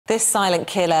this silent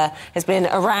killer has been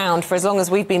around for as long as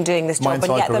we've been doing this job,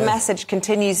 and yet the message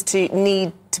continues to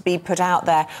need to be put out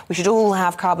there. We should all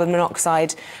have carbon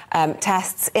monoxide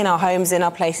tests in our homes, in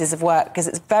our places of work, because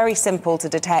it's very simple to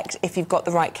detect if you've got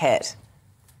the right kit.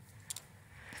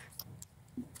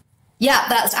 Yeah,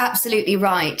 that's absolutely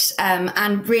right.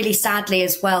 And really sadly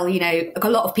as well, you know, a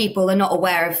lot of people are not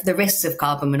aware of the risks of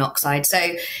carbon monoxide.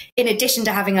 So in addition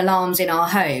to having alarms in our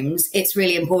homes, it's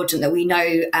really important that we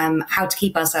know how to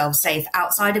keep ourselves safe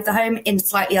outside of the home in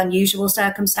slightly unusual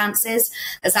circumstances,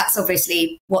 as that's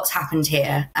obviously what's happened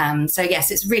here. So yes,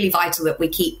 it's really vital that we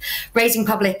keep raising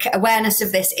public awareness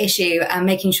of this issue and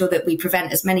making sure that we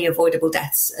prevent as many avoidable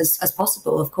deaths as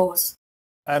possible, of course.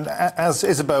 And as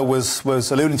Isabel was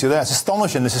alluding to there, it's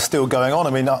astonishing this is still going on.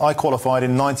 I mean, I qualified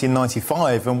in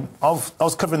 1995 and I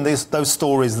was covering those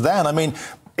stories then. I mean,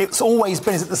 it's always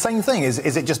been, is it the same thing?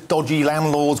 Is it just dodgy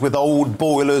landlords with old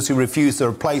boilers who refuse to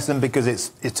replace them because it's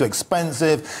too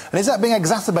expensive? And is that being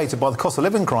exacerbated by the cost of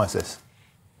living crisis?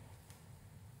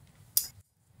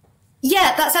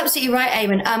 Yeah, that's absolutely right,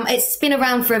 Eamon. It's been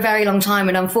around for a very long time,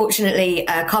 and unfortunately,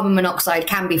 carbon monoxide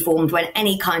can be formed when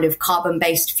any kind of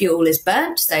carbon-based fuel is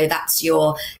burnt. So that's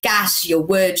your gas, your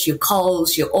wood, your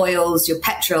coals, your oils, your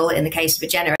petrol in the case of a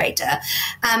generator.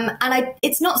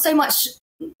 It's not so much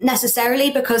necessarily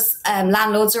because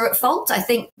landlords are at fault. I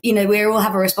think, you know, we all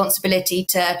have a responsibility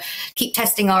to keep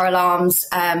testing our alarms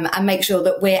and make sure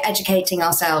that we're educating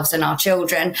ourselves and our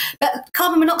children. But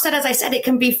carbon monoxide, as I said, it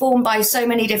can be formed by so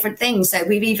many different things. So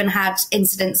we've even had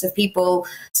incidents of people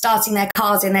starting their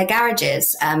cars in their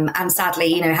garages and sadly,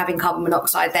 you know, having carbon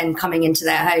monoxide then coming into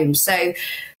their homes. So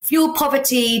fuel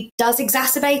poverty does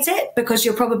exacerbate it because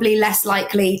you're probably less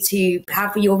likely to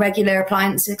have your regular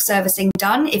appliance servicing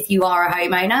done if you are a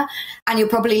homeowner, and you're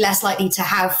probably less likely to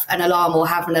have an alarm or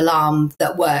have an alarm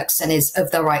that works and is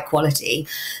of the right quality.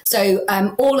 So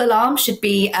all alarms should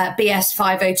be BS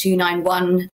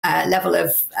 50291 level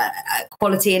of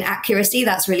quality and accuracy.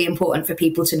 That's really important for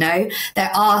people to know.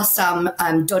 There are some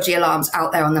dodgy alarms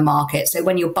out there on the market. So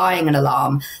when you're buying an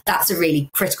alarm, that's a really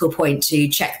critical point to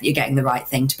check that you're getting the right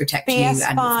thing to protect you and your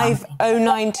family. BS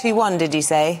 50921, did you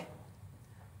say?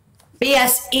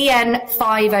 BS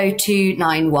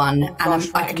 50291. Gosh,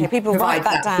 okay, people write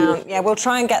that down. Yeah, we'll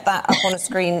try and get that up on a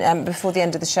screen before the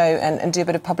end of the show and do a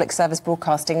bit of public service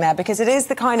broadcasting there, because it is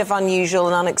the kind of unusual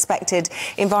and unexpected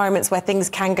environments where things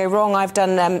can go wrong. I've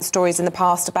done stories in the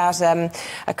past about a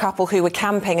couple who were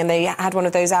camping and they had one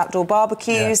of those outdoor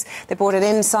barbecues. Yeah. They brought it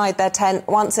inside their tent.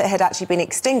 Once it had actually been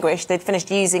extinguished, they'd finished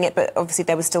using it, but obviously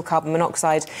there was still carbon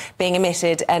monoxide being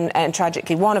emitted, and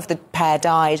tragically one of the pair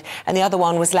died and the other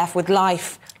one was left with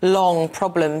lifelong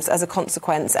problems as a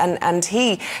consequence. And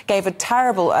he gave a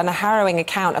terrible and a harrowing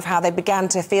account of how they began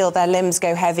to feel their limbs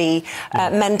go heavy.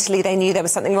 Mentally, they knew there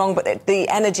was something wrong, but the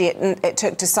energy it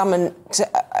took to summon, to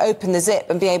open the zip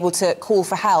and be able to call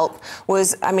for help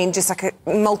was, I mean, just like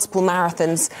multiple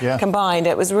marathons combined.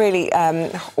 It was really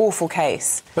awful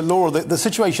case. But Laura, the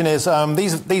situation is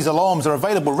these alarms are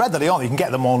available readily, aren't they? You can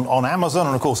get them on Amazon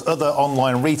and, of course, other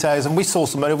online retailers. And we saw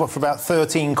some over for about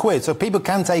 13 quid. So people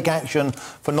can take action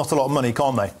for not a lot of money,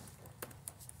 can't they?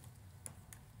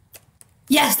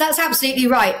 Yes, that's absolutely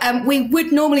right. We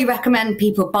would normally recommend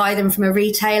people buy them from a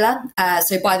retailer,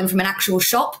 so buy them from an actual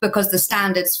shop, because the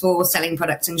standards for selling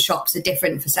products in shops are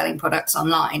different for selling products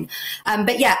online.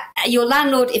 But yeah, your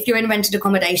landlord, if you're in rented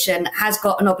accommodation, has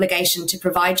got an obligation to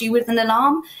provide you with an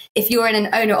alarm. If you're in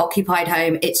an owner-occupied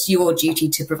home, it's your duty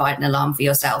to provide an alarm for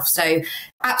yourself. So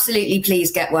absolutely,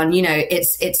 please get one. You know,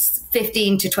 it's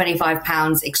 £15 to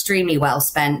 £25, extremely well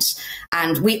spent.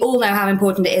 And we all know how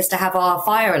important it is to have our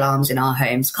fire alarms in our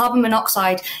homes. Carbon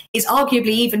monoxide is arguably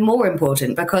even more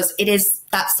important because it is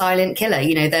that silent killer.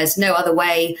 You know, there's no other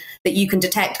way that you can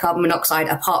detect carbon monoxide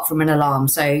apart from an alarm.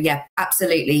 So yeah,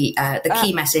 absolutely. The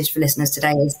key message for listeners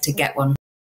today is to get one.